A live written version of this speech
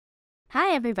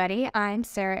Hi, everybody. I'm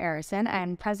Sarah Arison.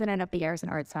 I'm president of the Arts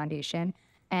and Arts Foundation,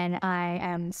 and I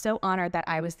am so honored that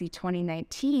I was the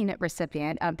 2019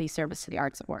 recipient of the Service to the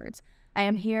Arts Awards. I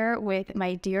am here with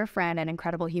my dear friend and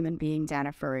incredible human being,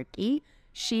 Dana Farouki.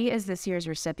 She is this year's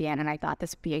recipient, and I thought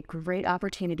this would be a great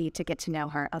opportunity to get to know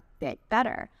her a bit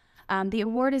better. The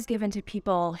award is given to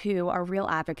people who are real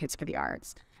advocates for the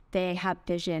arts. They have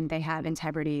vision, they have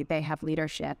integrity, they have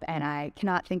leadership, and I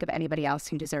cannot think of anybody else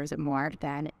who deserves it more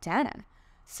than Dana.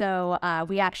 So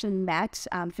we actually met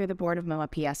through the board of MOA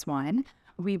PS1.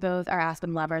 We both are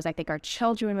Aspen lovers. I think our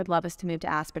children would love us to move to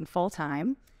Aspen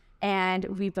full-time, and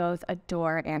we both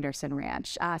adore Anderson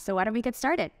Ranch. So why don't we get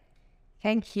started?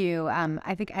 Thank you.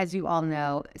 I think, as you all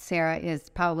know, Sarah is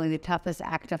probably the toughest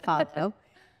act to follow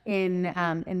in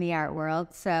the art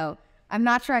world. So I'm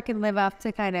not sure I can live up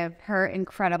to kind of her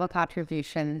incredible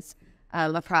contributions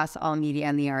across all media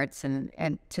and the arts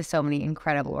and to so many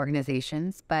incredible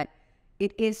organizations. But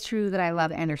it is true that I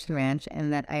love Anderson Ranch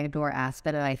and that I adore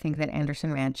Aspen. And I think that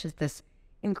Anderson Ranch is this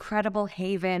incredible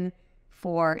haven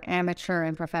for amateur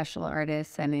and professional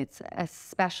artists. And it's a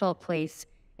special place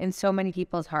in so many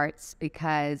people's hearts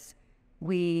because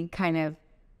we kind of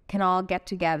can all get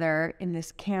together in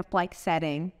this camp-like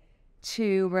setting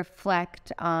to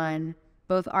reflect on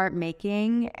both art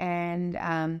making and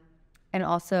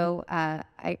also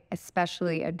I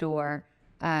especially adore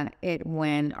it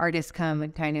when artists come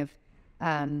and kind of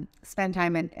spend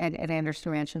time at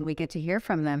Anderson Ranch and we get to hear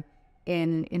from them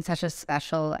in such a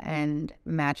special and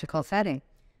magical setting.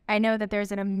 I know that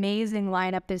there's an amazing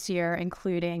lineup this year,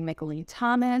 including Michaeline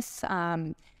Thomas.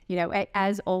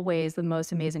 As always, the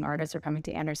most amazing artists are coming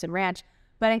to Anderson Ranch.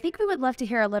 But I think we would love to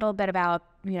hear a little bit about,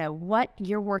 what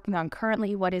you're working on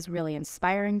currently, what is really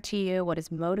inspiring to you, what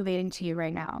is motivating to you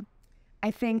right now.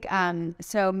 I think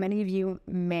so many of you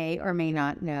may or may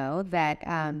not know that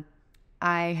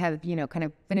I have, kind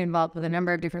of been involved with a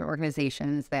number of different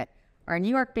organizations that are New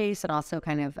York-based and also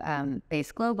kind of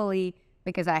based globally,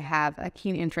 because I have a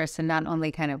keen interest in not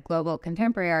only kind of global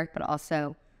contemporary art, but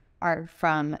also art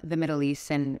from the Middle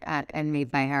East and made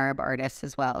by Arab artists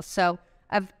as well. So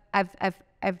I've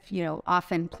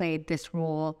often played this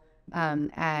role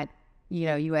at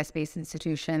U.S.-based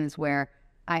institutions where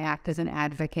I act as an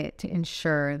advocate to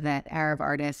ensure that Arab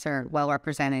artists are well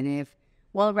represented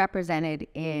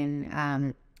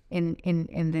in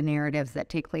the narratives that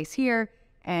take place here,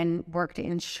 and work to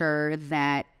ensure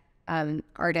that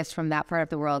artists from that part of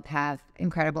the world have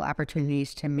incredible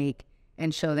opportunities to make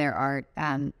and show their art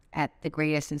at the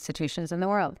greatest institutions in the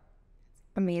world.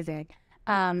 Amazing.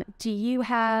 Do you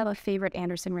have a favorite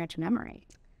Anderson Ranch memory?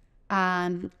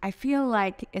 I feel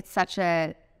like it's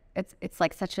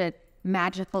like such a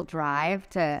magical drive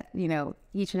to,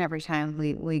 each and every time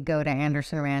we go to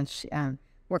Anderson Ranch,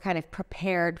 we're kind of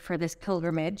prepared for this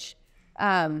pilgrimage.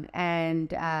 I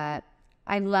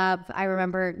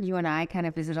remember you and I kind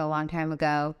of visited a long time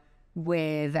ago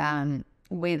with a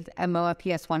MOA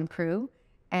PS1 crew.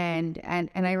 And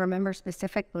I remember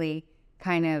specifically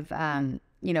kind of,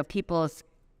 people's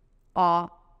awe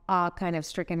kind of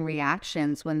stricken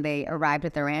reactions when they arrived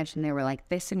at the ranch and they were like,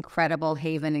 this incredible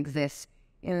haven exists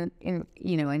in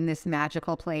this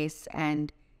magical place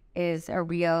and is a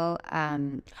real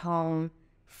home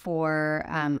for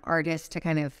artists to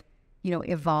kind of,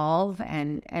 evolve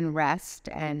and rest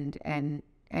and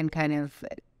kind of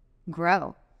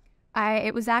grow.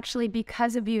 It was actually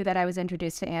because of you that I was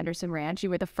introduced to Anderson Ranch. You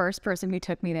were the first person who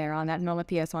took me there on that MOA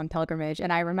PS1 pilgrimage.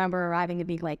 And I remember arriving and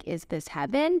being like, is this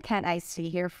heaven? Can I stay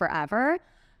here forever?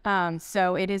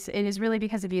 So it is really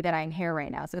because of you that I'm here right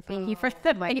now. So thank you for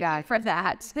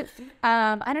that.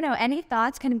 I don't know, any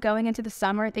thoughts kind of going into the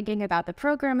summer, thinking about the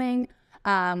programming,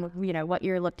 what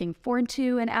you're looking forward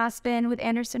to in Aspen with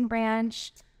Anderson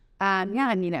Ranch?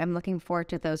 I'm looking forward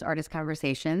to those artist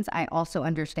conversations. I also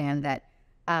understand that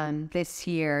this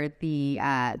year the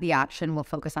auction will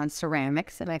focus on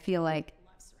ceramics, and I feel like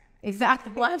not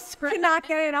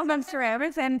getting on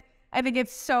ceramics, and I think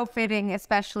it's so fitting,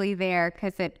 especially there,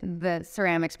 because the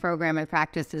ceramics program and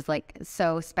practice is like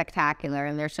so spectacular,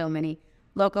 and there's so many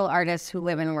local artists who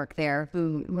live and work there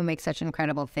who make such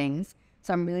incredible things.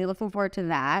 So I'm really looking forward to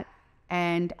that,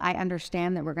 and I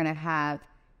understand that we're going to have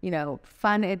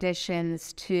fun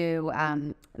additions to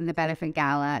the benefit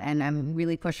gala, and I'm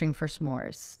really pushing for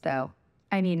s'mores. So,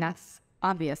 I mean, that's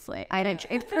obviously. I'd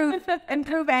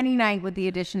improve any night with the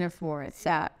addition of s'mores.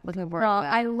 So, looking forward to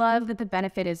that. I love that the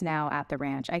benefit is now at the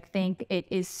ranch. I think it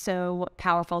is so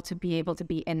powerful to be able to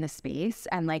be in the space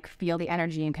and like feel the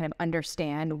energy and kind of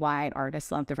understand why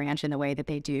artists love the ranch in the way that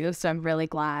they do. So I'm really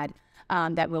glad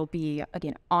that will be,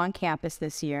 again, on campus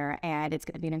this year, and it's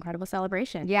going to be an incredible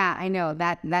celebration. Yeah, I know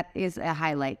that is a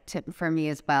highlight for me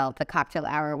as well. The cocktail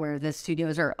hour where the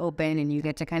studios are open and you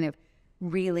get to kind of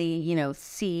really,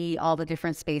 see all the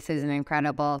different spaces and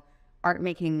incredible art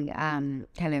making kind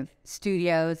of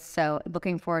studios. So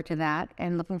looking forward to that,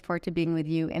 and looking forward to being with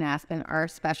you in Aspen, our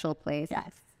special place.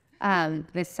 Yes.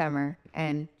 This summer,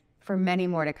 and for many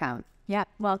more to come. Yeah.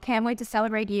 Well, can't wait to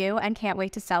celebrate you, and can't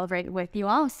wait to celebrate with you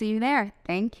all. See you there.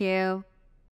 Thank you.